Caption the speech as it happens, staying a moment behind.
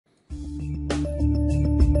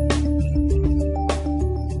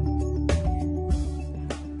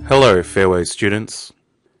Hello, Fairway students.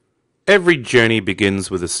 Every journey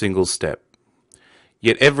begins with a single step.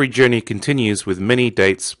 Yet every journey continues with many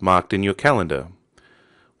dates marked in your calendar.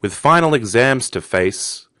 With final exams to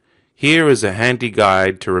face, here is a handy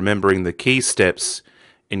guide to remembering the key steps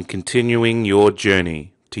in continuing your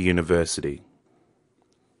journey to university.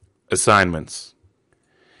 Assignments.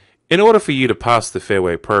 In order for you to pass the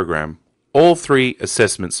Fairway program, all 3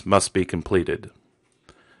 assessments must be completed.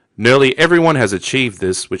 Nearly everyone has achieved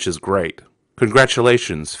this, which is great.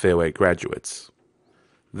 Congratulations, Fairway graduates.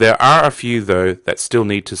 There are a few, though, that still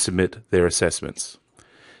need to submit their assessments.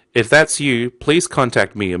 If that's you, please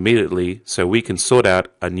contact me immediately so we can sort out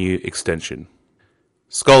a new extension.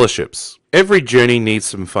 Scholarships. Every journey needs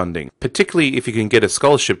some funding, particularly if you can get a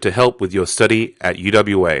scholarship to help with your study at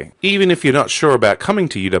UWA. Even if you're not sure about coming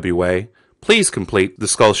to UWA, please complete the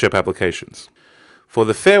scholarship applications. For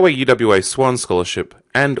the Fairway UWA Swan Scholarship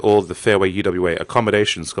and or the Fairway UWA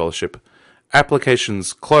Accommodation Scholarship,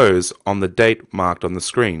 applications close on the date marked on the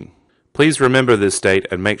screen. Please remember this date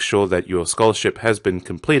and make sure that your scholarship has been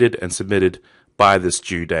completed and submitted by this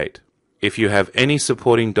due date. If you have any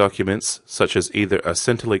supporting documents, such as either a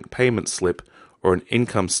Centrelink payment slip or an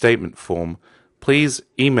income statement form, please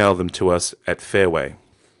email them to us at Fairway.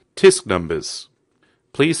 TISC numbers.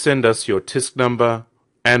 Please send us your TISC number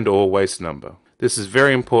and or waste number. This is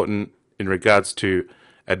very important in regards to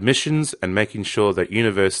admissions and making sure that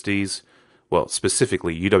universities, well,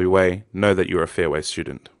 specifically UWA, know that you're a Fairway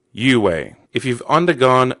student. UWA. If you've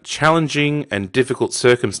undergone challenging and difficult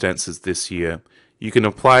circumstances this year, you can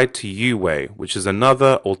apply to UWA, which is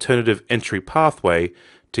another alternative entry pathway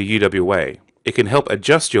to UWA. It can help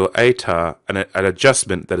adjust your ATAR, an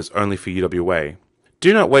adjustment that is only for UWA.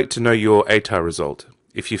 Do not wait to know your ATAR result.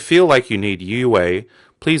 If you feel like you need UWA,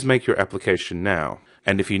 please make your application now.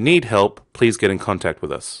 And if you need help, please get in contact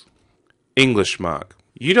with us. English mark.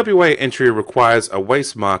 UWA entry requires a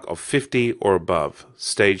waste mark of 50 or above,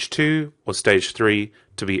 Stage 2 or Stage 3,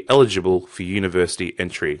 to be eligible for university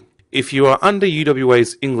entry. If you are under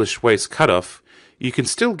UWA's English waste cutoff, you can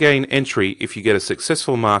still gain entry if you get a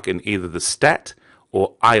successful mark in either the STAT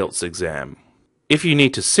or IELTS exam. If you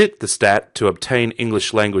need to sit the STAT to obtain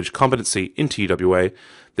English language competency into UWA,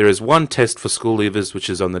 there is one test for school leavers which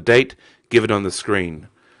is on the date given on the screen.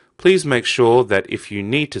 Please make sure that if you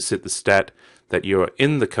need to sit the STAT, that you are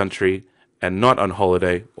in the country and not on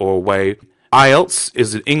holiday or away. IELTS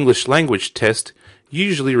is an English language test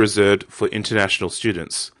usually reserved for international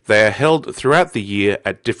students. They are held throughout the year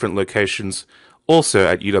at different locations, also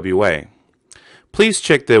at UWA. Please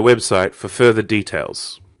check their website for further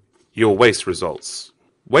details. Your waste results.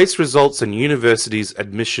 Waste results and universities'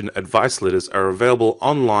 admission advice letters are available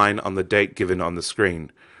online on the date given on the screen,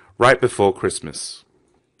 right before Christmas.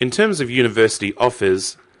 In terms of university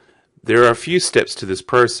offers, there are a few steps to this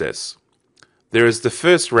process. There is the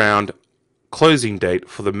first round closing date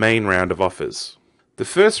for the main round of offers. The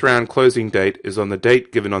first round closing date is on the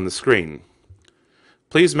date given on the screen.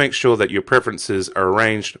 Please make sure that your preferences are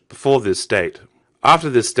arranged before this date. After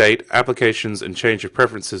this date, applications and change of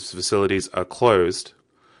preferences facilities are closed.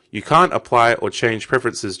 You can't apply or change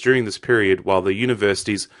preferences during this period while the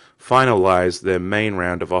universities finalize their main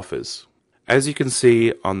round of offers. As you can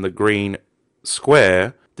see on the green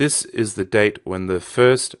square, this is the date when the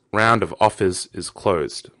first round of offers is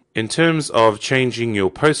closed. In terms of changing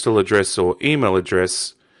your postal address or email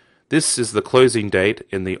address, this is the closing date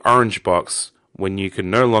in the orange box when you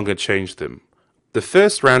can no longer change them. The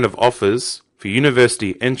first round of offers for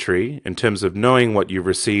university entry, in terms of knowing what you've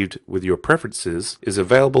received with your preferences, is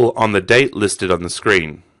available on the date listed on the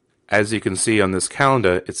screen. As you can see on this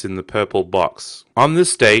calendar, it's in the purple box. On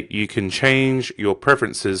this date, you can change your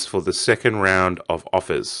preferences for the second round of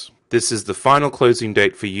offers. This is the final closing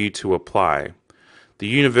date for you to apply. The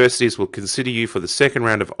universities will consider you for the second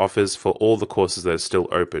round of offers for all the courses that are still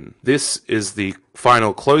open. This is the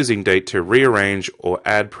final closing date to rearrange or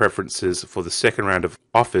add preferences for the second round of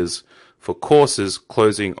offers for courses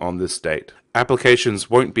closing on this date. Applications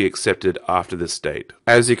won't be accepted after this date.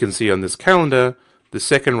 As you can see on this calendar, the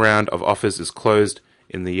second round of offers is closed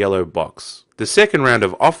in the yellow box. The second round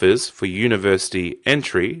of offers for university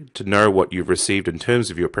entry, to know what you've received in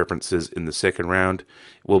terms of your preferences in the second round,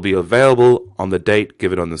 will be available on the date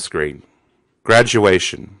given on the screen.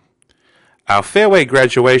 Graduation. Our Fairway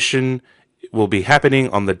graduation will be happening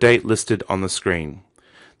on the date listed on the screen.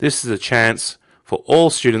 This is a chance for all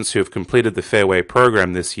students who have completed the Fairway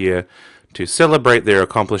program this year to celebrate their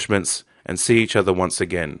accomplishments and see each other once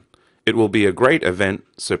again. It will be a great event,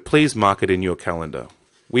 so please mark it in your calendar.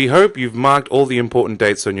 We hope you've marked all the important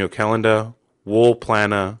dates on your calendar, wall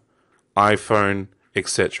planner, iPhone,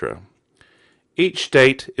 etc. Each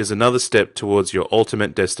date is another step towards your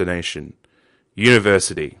ultimate destination,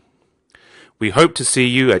 university. We hope to see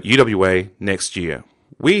you at UWA next year.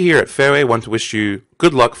 We here at Fairway want to wish you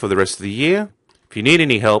good luck for the rest of the year. If you need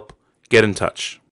any help, get in touch.